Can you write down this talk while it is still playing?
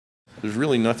There's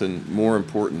really nothing more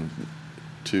important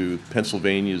to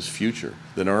Pennsylvania's future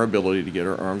than our ability to get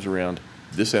our arms around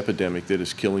this epidemic that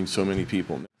is killing so many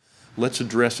people. Let's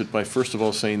address it by first of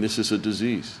all saying this is a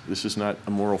disease. This is not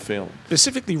a moral failing.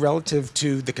 Specifically relative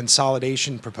to the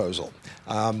consolidation proposal,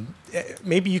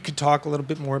 maybe you could talk a little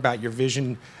bit more about your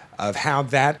vision of how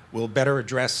that will better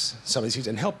address some of these things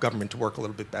and help government to work a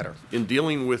little bit better. In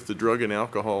dealing with the drug and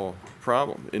alcohol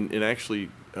problem, in actually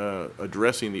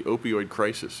addressing the opioid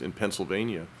crisis in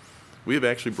Pennsylvania, we have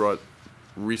actually brought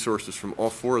resources from all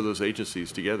four of those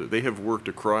agencies together. They have worked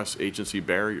across agency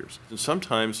barriers. And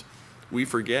sometimes we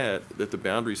forget that the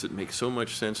boundaries that make so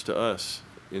much sense to us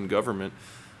in government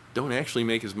don't actually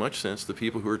make as much sense to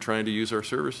people who are trying to use our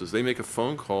services. They make a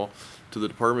phone call to the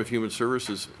Department of Human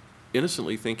Services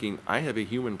innocently thinking, I have a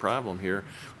human problem here,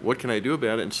 what can I do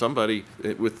about it? And somebody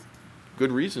with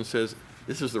good reason says,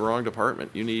 this is the wrong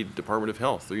department. You need Department of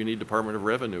Health, or you need Department of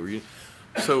Revenue.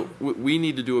 So we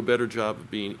need to do a better job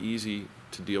of being easy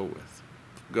to deal with.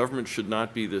 Government should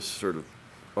not be this sort of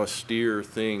austere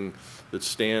thing that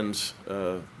stands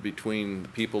between the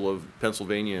people of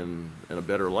Pennsylvania and a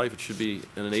better life. It should be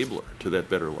an enabler to that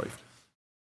better life.